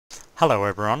Hello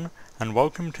everyone, and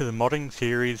welcome to the modding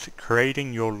series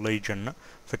Creating Your Legion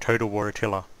for Total War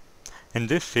Attila. In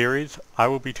this series, I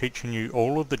will be teaching you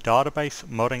all of the database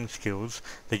modding skills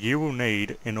that you will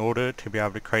need in order to be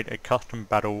able to create a custom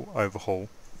battle overhaul.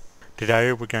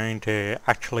 Today we're going to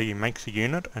actually make the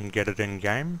unit and get it in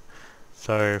game.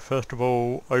 So first of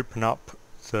all, open up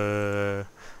the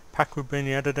pack we've been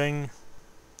editing,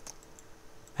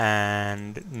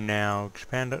 and now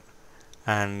expand it.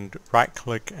 And right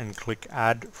click and click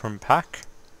add from pack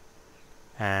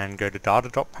and go to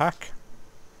data.pack,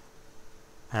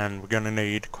 and we're going to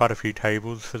need quite a few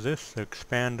tables for this, so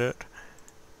expand it,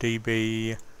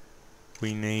 DB,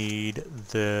 we need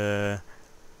the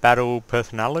battle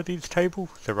personalities table,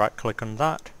 so right click on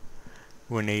that,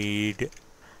 we need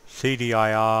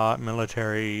CDIR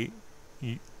military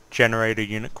generator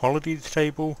unit qualities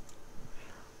table,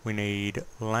 we need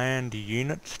land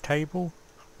units table,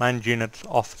 land units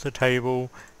officer table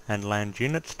and land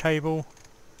units table.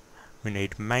 We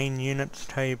need main units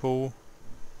table.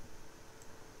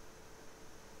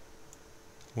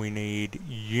 We need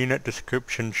unit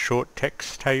description short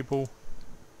text table.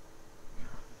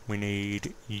 We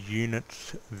need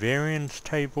units variance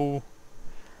table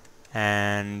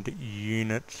and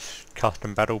units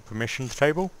custom battle permissions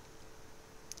table.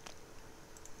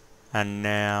 And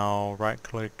now right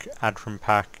click, add from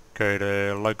pack, go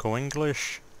to local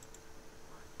English,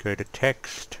 go to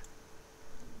text,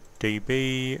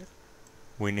 DB,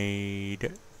 we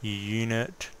need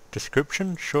unit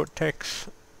description, short text,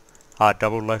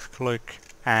 double left click,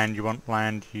 and you want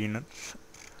land units,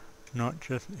 not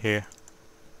just here,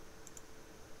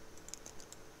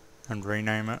 and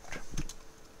rename it.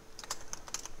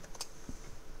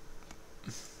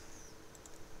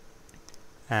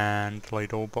 And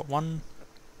delete all but one.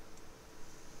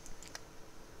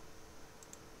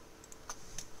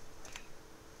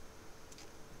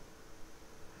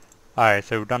 Alright,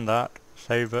 so we've done that.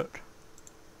 Save it.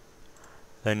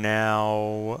 So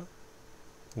now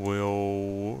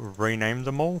we'll rename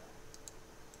them all.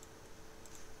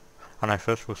 And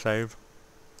first we'll save.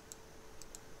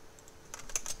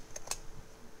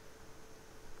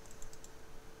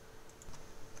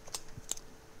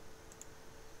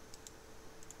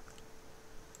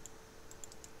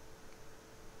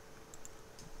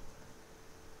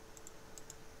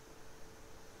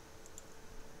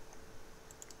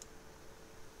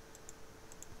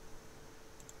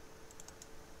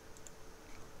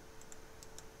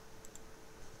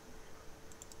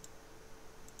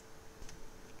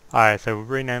 Alright, so we've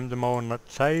renamed them all and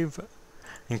let's save.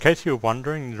 In case you're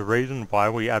wondering, the reason why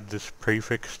we add this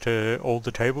prefix to all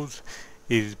the tables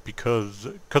is because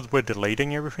we're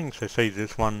deleting everything. So see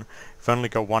this one, we've only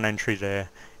got one entry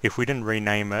there. If we didn't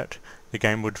rename it, the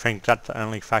game would think that's the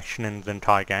only faction in the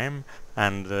entire game,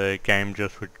 and the game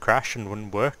just would crash and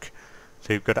wouldn't work.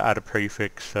 So you've got to add a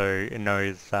prefix so it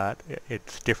knows that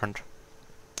it's different.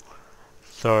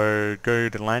 So go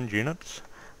to land units.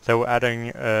 So we're adding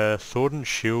a sword and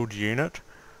shield unit.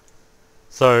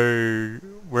 So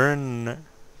we're in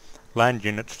land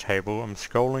units table. I'm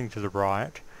scrolling to the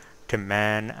right to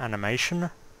man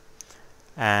animation,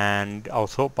 and I'll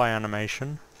sort by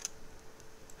animation.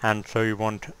 And so you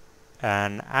want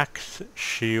an axe,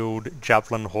 shield,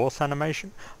 javelin, horse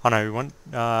animation. Oh no, we want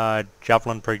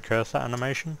javelin precursor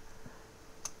animation.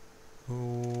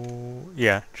 Ooh,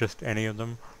 yeah, just any of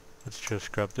them. Let's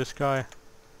just grab this guy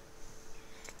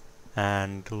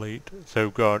and delete. So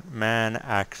we've got man,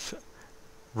 axe,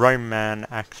 roam man,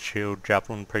 axe, shield,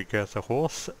 javelin, precursor,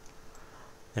 horse.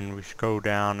 Then we scroll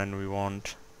down and we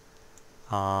want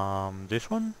this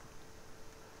one.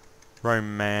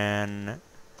 Roam man,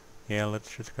 yeah,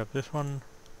 let's just grab this one.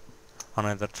 Oh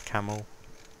no, that's camel.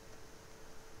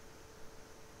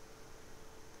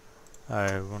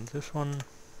 I want this one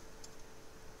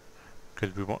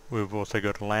because we've also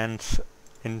got a lance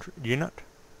unit.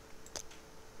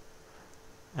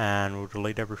 And we'll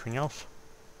delete everything else.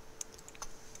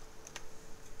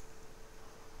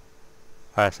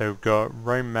 Alright, so we've got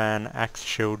roam man, axe,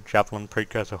 shield, javelin,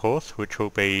 precursor, horse, which will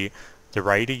be the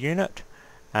raider unit,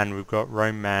 and we've got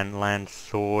roam man, lance,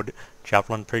 sword,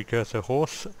 javelin, precursor,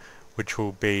 horse, which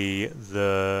will be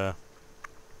the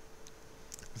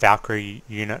Valkyrie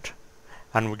unit,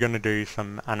 and we're going to do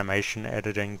some animation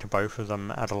editing to both of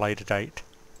them at a later date.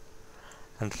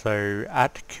 And so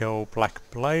at kill black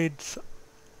blades,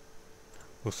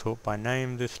 we'll sort by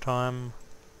name this time.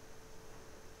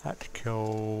 At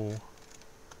kill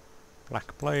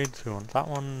black blades, we want that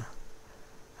one.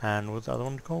 And what's the other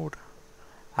one called?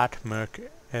 At merc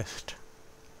est.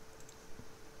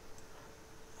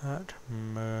 At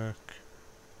merc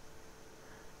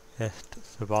est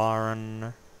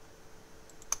Savaren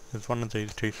There's one of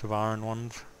these two Savaran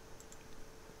ones.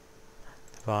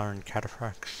 Savaran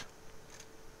cataphracts.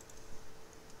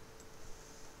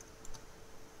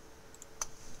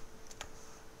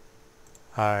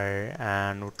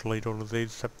 And we'll delete all of these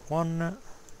except one.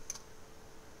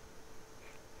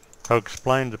 I'll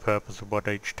explain the purpose of what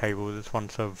each table is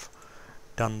once I've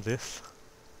done this.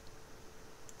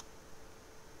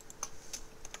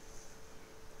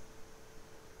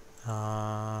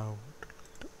 All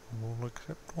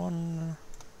except one.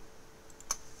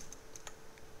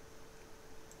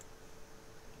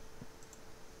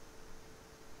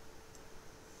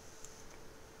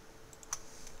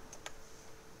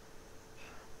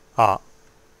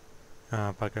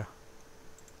 Bugger.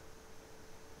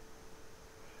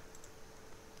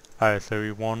 Oh, so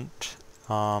we want,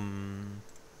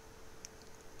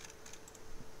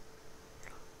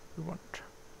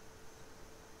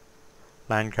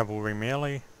 land cavalry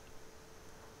melee.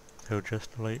 So we'll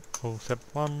just delete all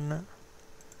except one.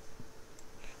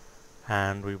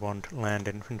 And we want land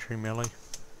infantry melee.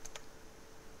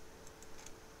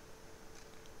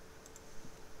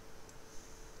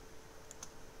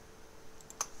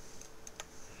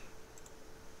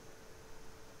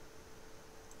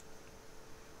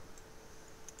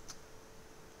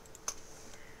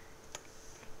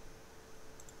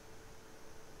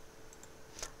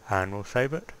 And we'll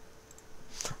save it.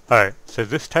 Alright, so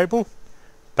this table,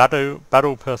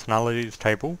 battle personalities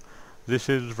table, this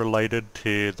is related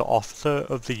to the officer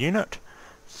of the unit.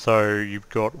 So you've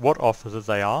got what officers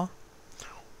they are,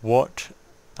 what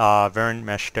variant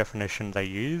mesh definition they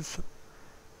use,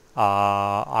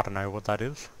 I don't know what that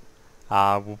is,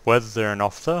 whether they're an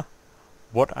officer,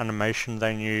 what animation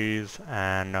they use,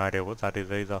 and no idea what that is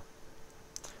either.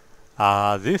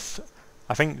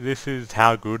 I think this is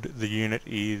how good the unit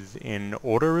is in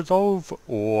auto-resolve,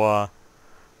 or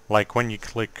like when you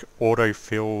click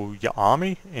auto-fill your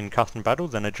army in custom battle,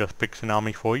 then it just picks an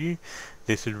army for you.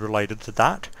 This is related to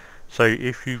that. So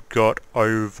if you've got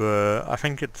over, I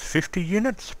think it's 50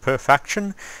 units per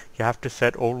faction, you have to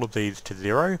set all of these to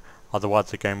 0,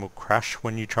 otherwise the game will crash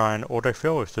when you try and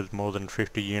auto-fill if there's more than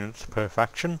 50 units per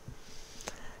faction.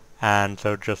 And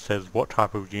so it just says what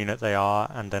type of unit they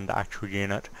are, and then the actual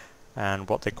unit, and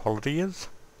what their quality is.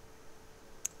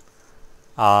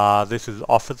 This is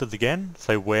officers again,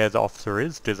 so where the officer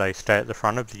is, do they stay at the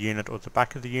front of the unit or the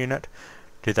back of the unit?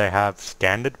 Do they have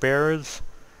standard bearers?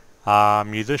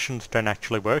 Musicians don't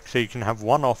actually work, so you can have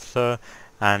one officer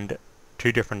and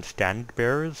 2 different standard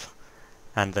bearers,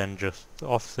 and then just the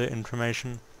officer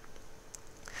information.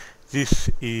 This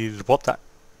is what that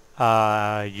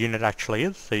unit actually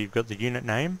is, so you've got the unit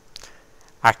name,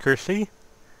 accuracy.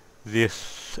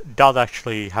 This does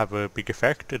actually have a big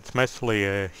effect. It's mostly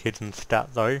a hidden stat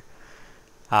though.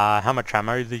 How much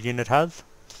ammo the unit has,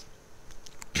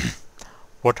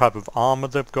 what type of armor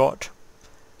they've got,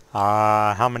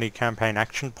 how many campaign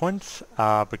action points,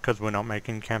 because we're not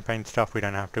making campaign stuff we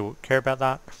don't have to care about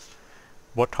that,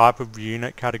 what type of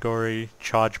unit category,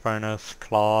 charge bonus,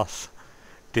 class,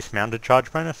 dismounted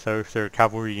charge bonus, so if they're a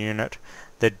cavalry unit,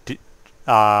 their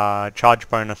charge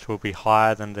bonus will be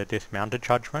higher than the dismounted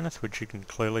charge bonus, which you can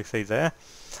clearly see there.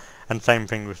 And same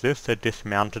thing with this, their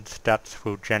dismounted stats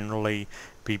will generally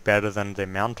be better than their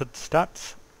mounted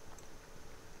stats.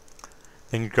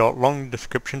 Then you've got long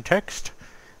description text,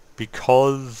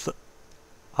 because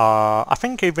I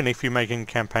think even if you're making a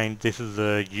campaign, this is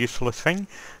a useless thing,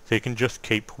 so you can just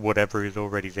keep whatever is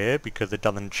already there because it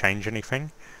doesn't change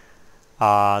anything.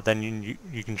 Then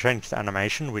you can change the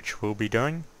animation, which we'll be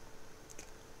doing.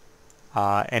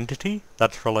 Entity,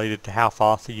 that's related to how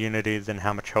fast the unit is and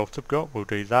how much health they've got, we'll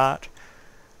do that.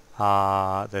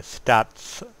 Their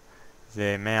stats,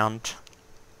 their mount,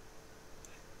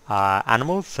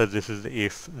 animals, so this is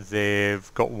if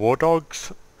they've got war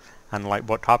dogs, and like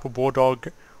what type of war dog,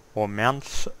 or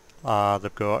mounts.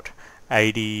 They've got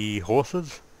 80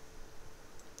 horses,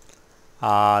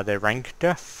 their rank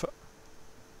def,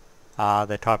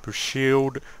 their type of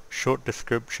shield, short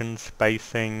description,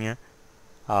 spacing.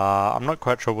 I'm not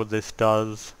quite sure what this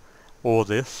does, or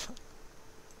this.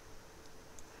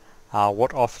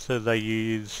 What officer they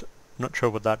use, not sure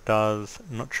what that does,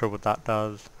 not sure what that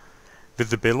does.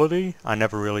 Visibility, I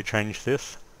never really changed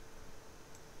this.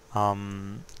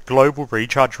 Global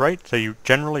recharge rate, so you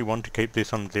generally want to keep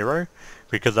this on 0,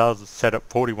 because I was set at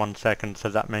 41 seconds, so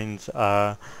that means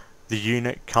the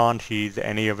unit can't use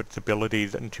any of its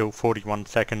abilities until 41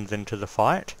 seconds into the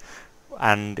fight,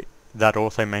 and that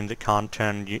also means it can't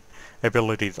turn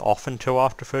abilities off until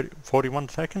after 41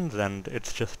 seconds, and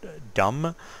it's just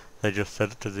dumb. They just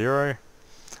set it to 0.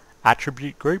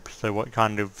 Attribute group, so what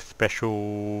kind of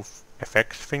special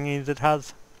effects thingies it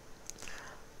has.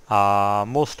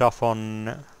 More stuff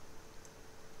on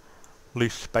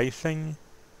loose spacing.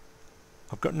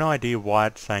 I've got no idea why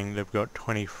it's saying they've got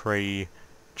 23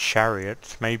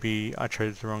 chariots. Maybe I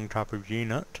chose the wrong type of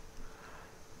unit.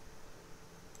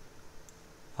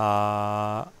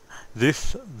 They're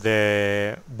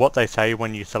what they say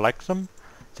when you select them.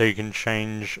 So you can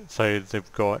change, so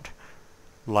they've got,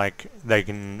 like, they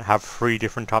can have 3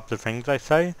 different types of things they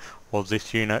say, or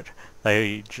this unit,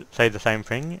 they say the same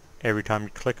thing every time you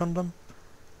click on them,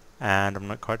 and I'm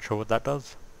not quite sure what that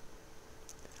does.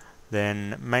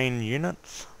 Then main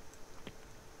units,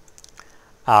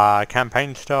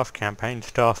 campaign stuff,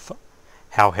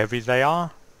 how heavy they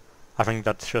are. I think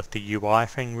that's just a UI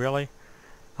thing really.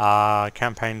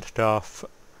 Campaign stuff,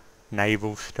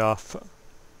 naval stuff.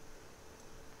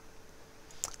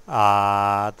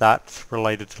 That's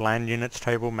related to land units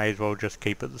table, may as well just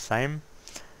keep it the same.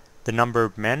 The number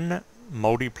of men,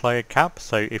 multiplayer cap,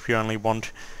 so if you only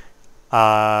want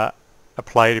a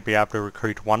player to be able to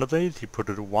recruit one of these, you put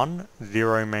it at 1.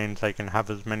 0 means they can have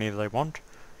as many as they want.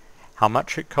 How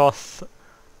much it costs,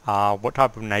 what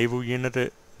type of naval unit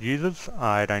it uses.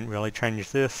 I don't really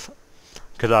change this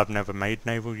because I've never made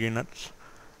naval units.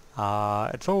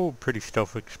 It's all pretty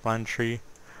self-explanatory.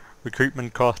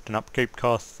 Recruitment cost and upkeep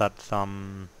cost, that's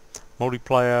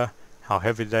multiplayer, how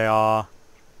heavy they are.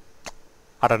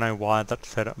 I don't know why that's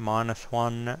set at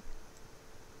 -1.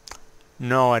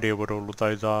 No idea what all of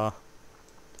those are.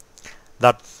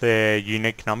 That's their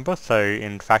unique number, so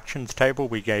in factions table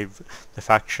we gave the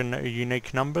faction a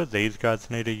unique number. These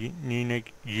guys need a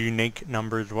unique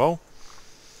number as well.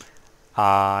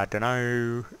 I don't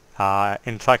know.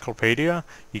 Encyclopedia,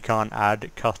 you can't add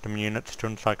custom units to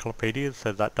encyclopedias,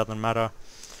 so that doesn't matter.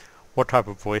 What type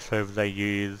of voiceover they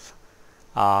use,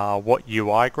 what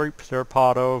UI groups they're a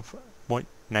part of, what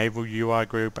naval UI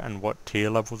group, and what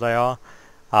tier level they are.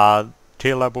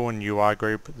 Tier level and UI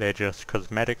group, they're just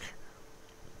cosmetic.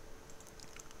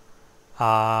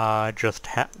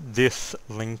 This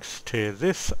links to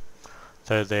this,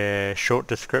 so their short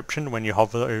description when you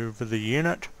hover over the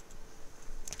unit.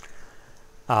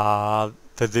 So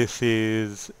this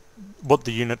is what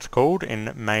the unit's called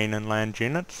in main and land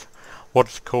units, what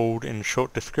it's called in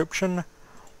short description,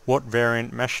 what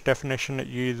variant mesh definition it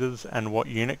uses, and what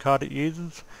unit card it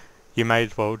uses. You may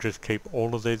as well just keep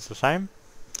all of these the same.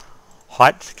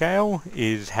 Height scale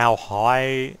is how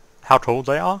tall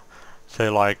they are.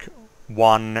 So like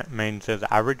 1 means their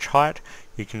average height.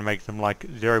 You can make them like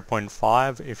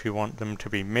 0.5 if you want them to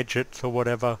be midgets or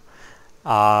whatever.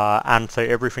 And so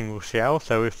everything will scale,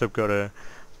 so if they've got a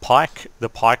pike, the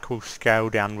pike will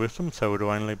scale down with them, so it'll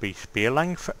only be spear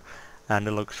length, and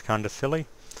it looks kinda silly.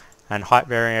 And height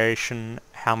variation,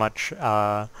 how much,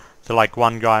 so like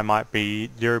one guy might be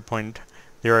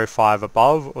 0.05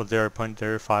 above, or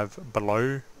 0.05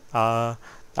 below,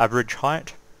 average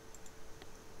height.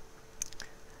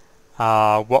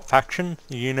 What faction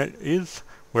the unit is,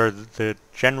 whether the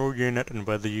general unit, and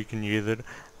whether you can use it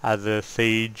as a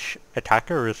siege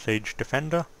attacker or a siege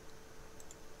defender.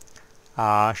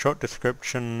 Short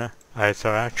description.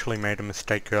 So I actually made a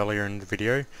mistake earlier in the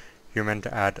video. You're meant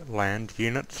to add land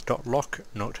units.lock,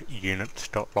 not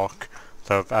units.lock.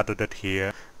 So I've added it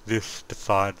here. This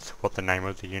decides what the name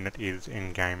of the unit is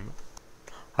in game.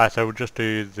 So we'll just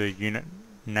do the unit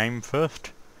name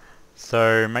first.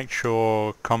 So make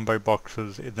sure combo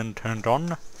boxes isn't turned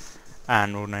on,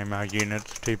 and we'll name our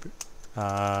units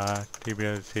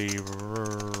TWC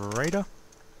Raider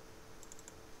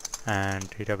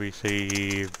and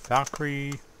TWC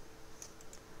Valkyrie,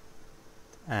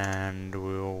 and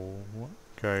we'll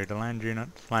go to land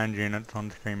units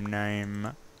on screen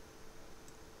name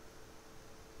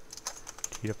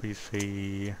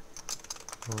TWC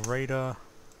Raider,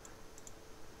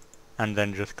 and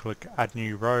then just click add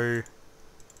new row,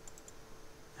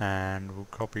 and we'll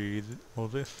copy all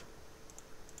this.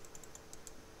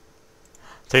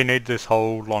 So you need this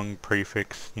whole long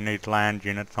prefix. You need land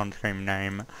units on screen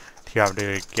name to be able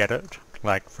to get it,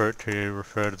 like for it to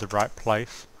refer to the right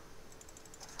place.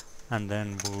 And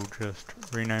then we'll just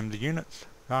rename the units.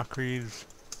 Valkyries,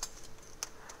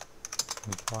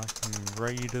 Viking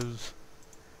Raiders.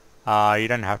 You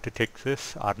don't have to tick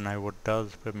this. I don't know what it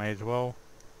does, but may as well.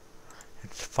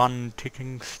 It's fun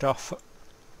ticking stuff.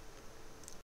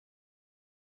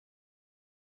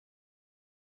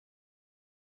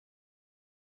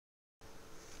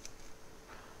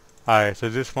 So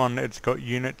this one, it's got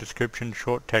unit description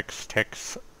short text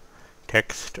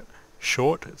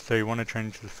short, so you want to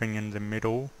change the thing in the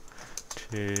middle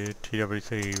to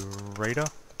TWC Raider.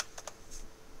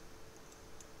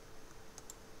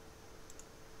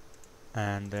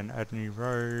 And then add new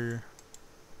row.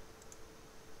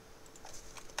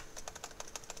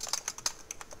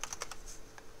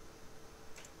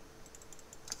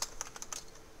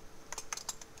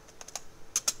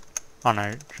 Oh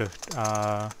no, just,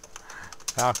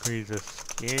 Valkyries are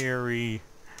scary,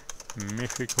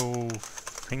 mythical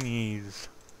thingies.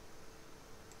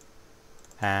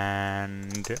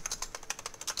 And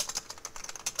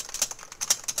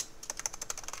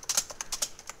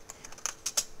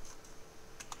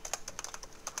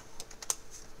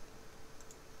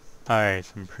oh,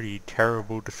 some pretty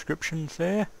terrible descriptions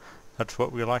there. That's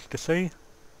what we like to see.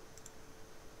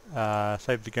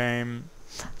 Save the game.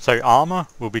 So armor,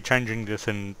 we'll be changing this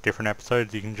in different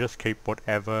episodes. You can just keep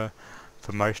whatever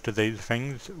for most of these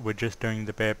things. We're just doing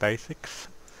the bare basics.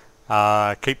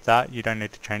 Keep that, you don't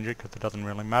need to change it because it doesn't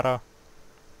really matter.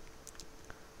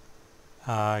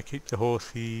 Keep the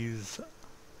horses.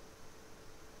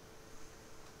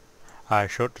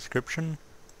 Short description.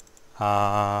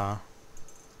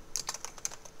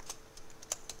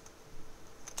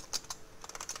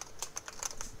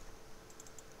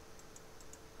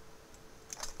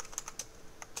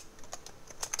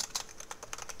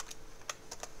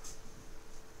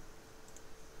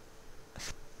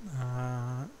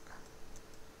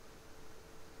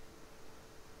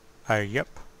 Oh, yep.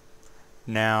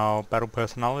 Now, battle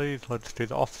personalities, let's do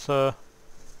the officer.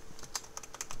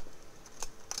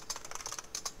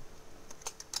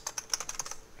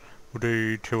 We'll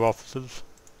do 2 officers.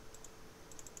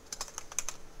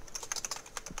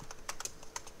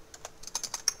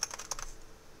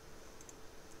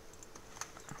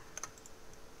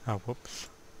 Oh, whoops.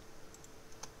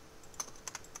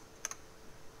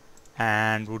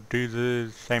 And we'll do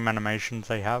the same animations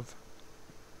they have.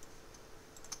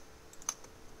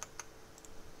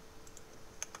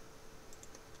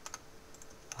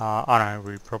 Oh no,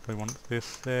 we probably want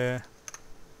this there.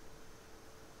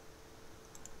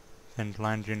 Send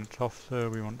land units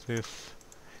officer, we want this.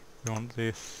 We want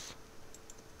this.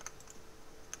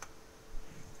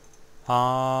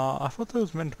 I thought there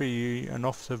was meant to be an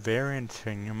officer variance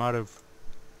thing. You might have...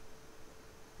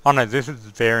 Oh no, this is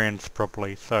variance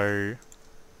properly, so...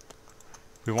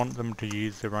 we want them to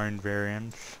use their own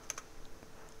variance.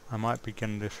 I might be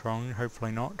getting this wrong,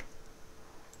 hopefully not.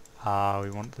 We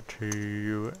want the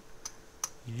 2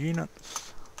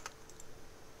 units.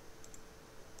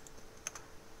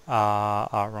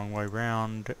 Wrong way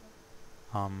round.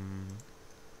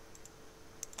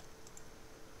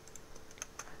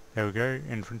 There we go,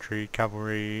 infantry,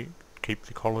 cavalry, keep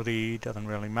the quality, doesn't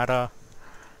really matter.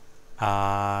 We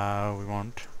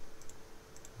want,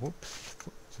 whoops,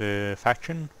 the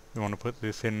faction, we want to put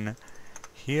this in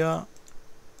here.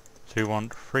 So we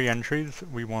want 3 entries,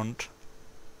 we want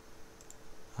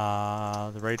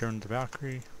the Raider and the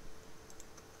Valkyrie.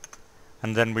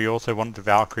 And then we also want the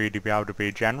Valkyrie to be able to be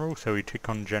a general, so we tick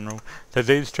on general. So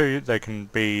these 2, they can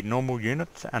be normal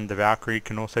units, and the Valkyrie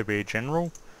can also be a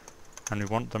general. And we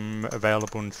want them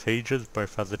available in sieges,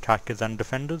 both as attackers and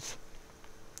defenders.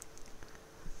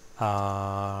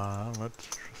 Let's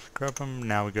just grab them.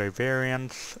 Now we go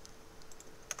variants.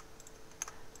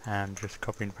 And just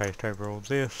copy and paste over all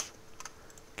this.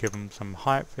 Give them some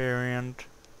height variant.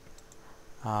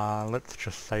 Let's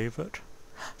just save it.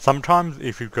 Sometimes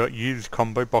if you've got use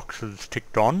combo boxes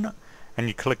ticked on and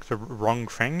you click the wrong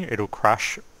thing, it'll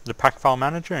crash the pack file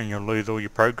manager and you'll lose all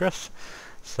your progress.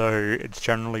 So it's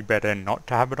generally better not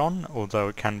to have it on, although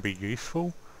it can be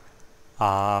useful.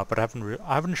 But I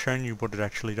haven't shown you what it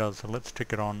actually does, so let's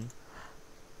tick it on.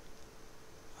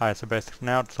 So basically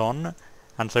now it's on,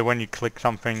 and so when you click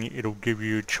something it'll give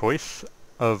you a choice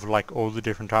of like all the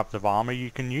different types of armor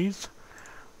you can use.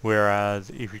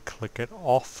 Whereas if you click it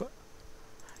off,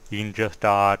 you can just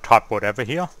type whatever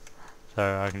here.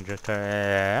 So I can just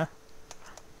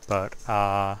but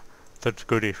that's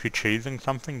good if you're choosing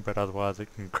something, but otherwise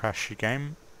it can crash your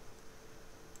game.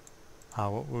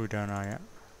 What were we doing now yet?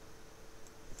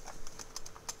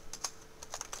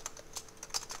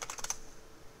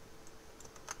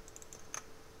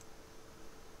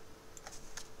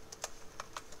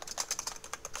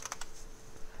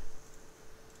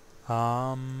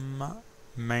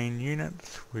 Main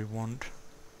units, we want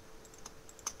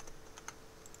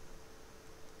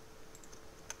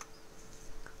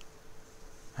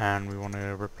and we want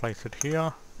to replace it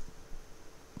here.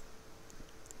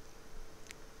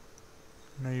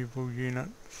 Naval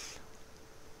units.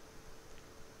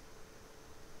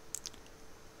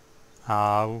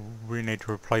 We need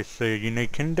to replace the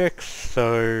unique index,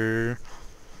 so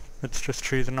let's just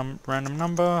choose a random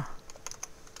number.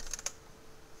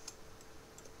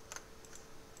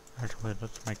 Actually,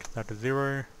 let's make that a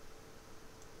 0.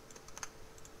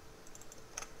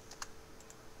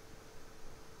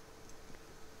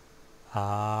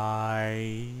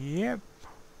 Yep.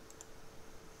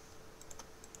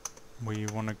 We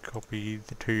want to copy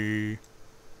the 2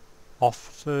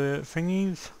 officer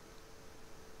thingies.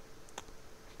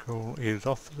 Cool is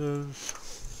officers.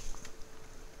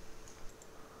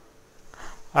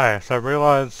 Okay, so I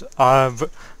realise I've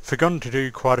forgotten to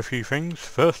do quite a few things.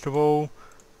 First of all,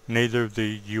 neither of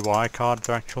the UI cards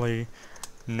are actually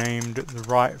named the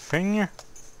right thing.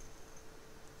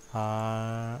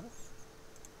 And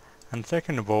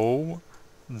second of all,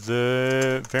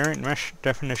 the variant mesh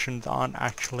definitions aren't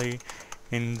actually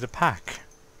in the pack.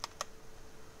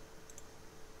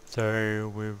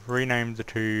 So we've renamed the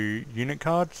two unit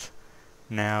cards.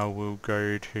 Now we'll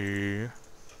go to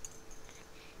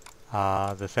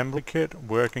the assembly kit,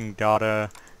 working data,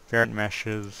 variant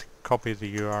meshes, copy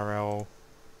the URL,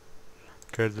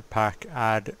 go to the pack,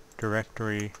 add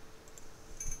directory,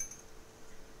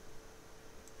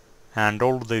 and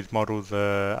all of these models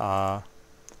are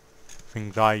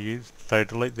things I use. So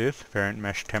delete this, variant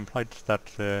mesh templates,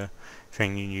 that's the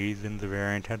thing you use in the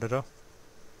variant editor.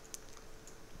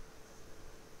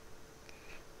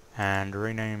 And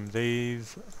rename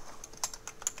these.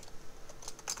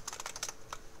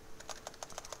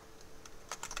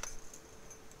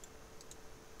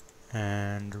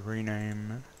 And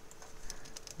rename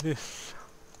this.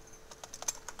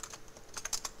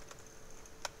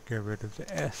 Get rid of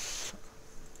the S.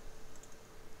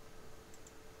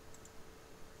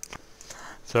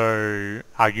 So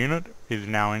our unit is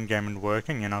now in-game and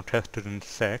working, and I'll test it in a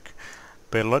sec,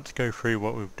 but let's go through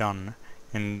what we've done.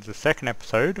 In the second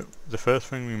episode, the first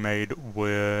thing we made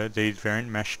were these variant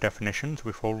mesh definitions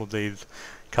with all of these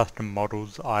custom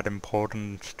models, item port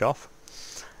and stuff.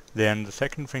 Then the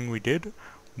second thing we did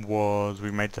was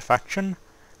we made the faction,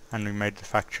 and we made the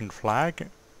faction flag.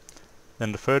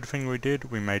 Then the third thing we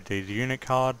did, we made these unit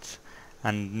cards,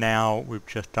 and now we've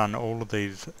just done all of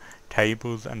these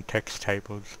tables and text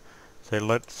tables. So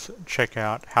let's check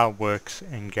out how it works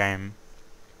in game.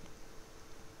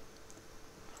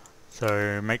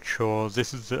 So make sure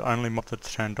this is the only mod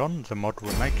that's turned on, the mod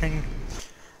we're making.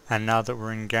 And now that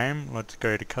we're in game, let's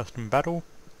go to custom battle.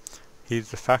 Here's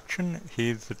the faction,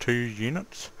 here's the two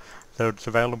units. So it's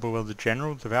available as the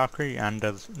general, the Valkyrie, and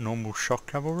as normal shock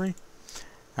cavalry.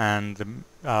 And the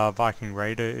Viking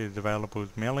Raider is available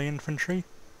as melee infantry.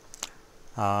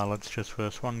 Let's just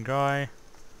first one guy.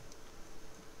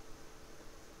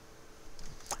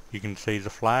 You can see the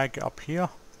flag up here.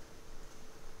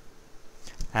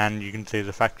 And you can see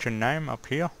the faction name up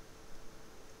here.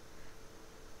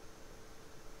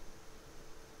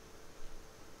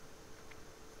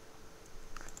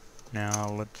 Now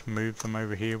let's move them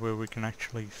over here where we can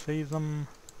actually see them.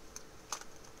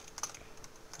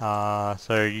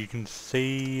 So you can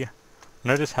see,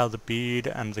 notice how the beard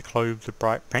and the clothes are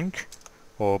bright pink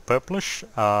or purplish.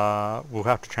 We'll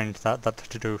have to change that. That's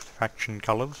to do with faction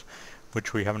colours,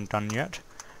 which we haven't done yet.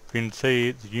 You can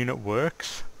see the unit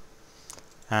works,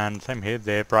 and same here,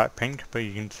 they're bright pink, but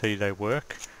you can see they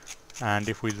work. And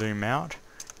if we zoom out,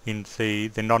 you can see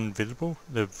they're not invisible.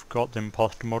 They've got the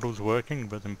imposter models working,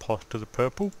 but the imposters are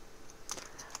purple.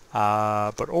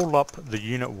 But all up, the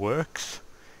unit works.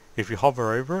 If you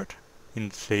hover over it, you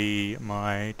can see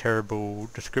my terrible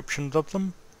descriptions of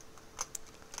them.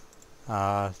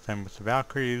 Same with the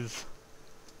Valkyries.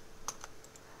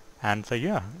 And so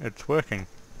yeah, it's working.